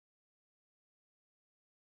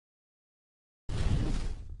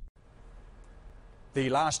The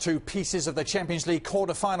last two pieces of the Champions League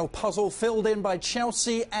quarter-final puzzle filled in by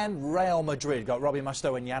Chelsea and Real Madrid. Got Robbie,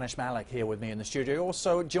 Mustoe and Janusz here with me in the studio.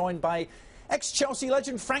 Also joined by ex-Chelsea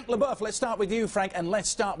legend Frank Leboeuf. Let's start with you, Frank, and let's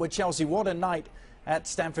start with Chelsea. What a night at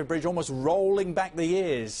Stamford Bridge, almost rolling back the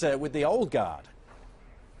years with the old guard.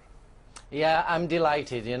 Yeah, I'm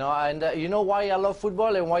delighted, you know, and you know why I love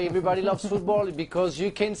football and why everybody loves football? Because you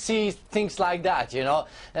can see things like that, you know.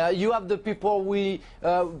 You have the people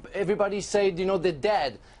everybody said, you know, the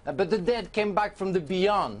dead, but the dead came back from the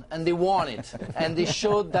beyond and they won it. And they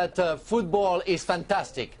showed that football is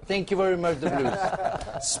fantastic. Thank you very much, the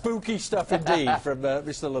Blues. Spooky stuff indeed from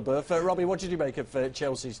Mr. Leboeuf. Robbie, what did you make of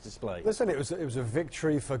Chelsea's display? Listen, it was a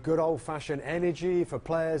victory for good old-fashioned energy, for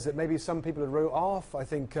players that maybe some people had wrote off. I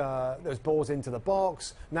think there was balls into the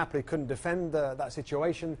box. Napoli couldn't defend that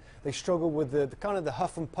situation. They struggled with the kind of the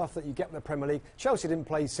huff and puff that you get in the Premier League. Chelsea didn't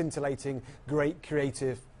play scintillating, great,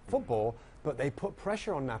 creative football, but they put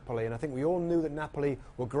pressure on Napoli, and I think we all knew that Napoli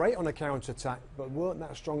were great on the counter-attack, but weren't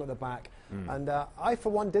that strong at the back. And I,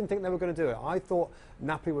 for one, didn't think they were going to do it. I thought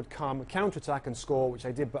Napoli would come, counter-attack and score, which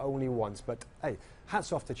they did, but only once. But, hey,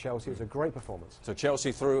 hats off to Chelsea. It was a great performance. So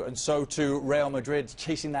Chelsea through, and so too Real Madrid,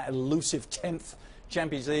 chasing that elusive 10th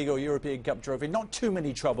Champions League or European Cup trophy. Not too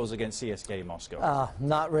many troubles against CSKA Moscow.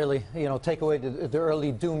 Not really. You know, take away the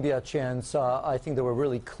early Doumbia chance. I think they were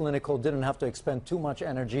really clinical, didn't have to expend too much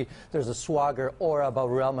energy. There's a swagger aura about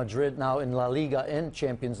Real Madrid now in La Liga and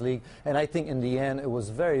Champions League. And I think in the end, it was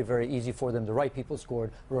very, very easy for them. The right people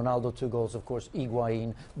scored. Ronaldo 2 goals, of course,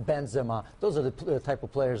 Higuain, Benzema. Those are the type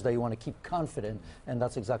of players that you want to keep confident. And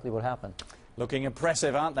that's exactly what happened. Looking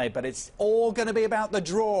impressive, aren't they? But it's all going to be about the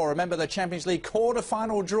draw. Remember, the Champions League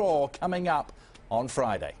quarter-final draw coming up on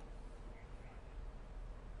Friday.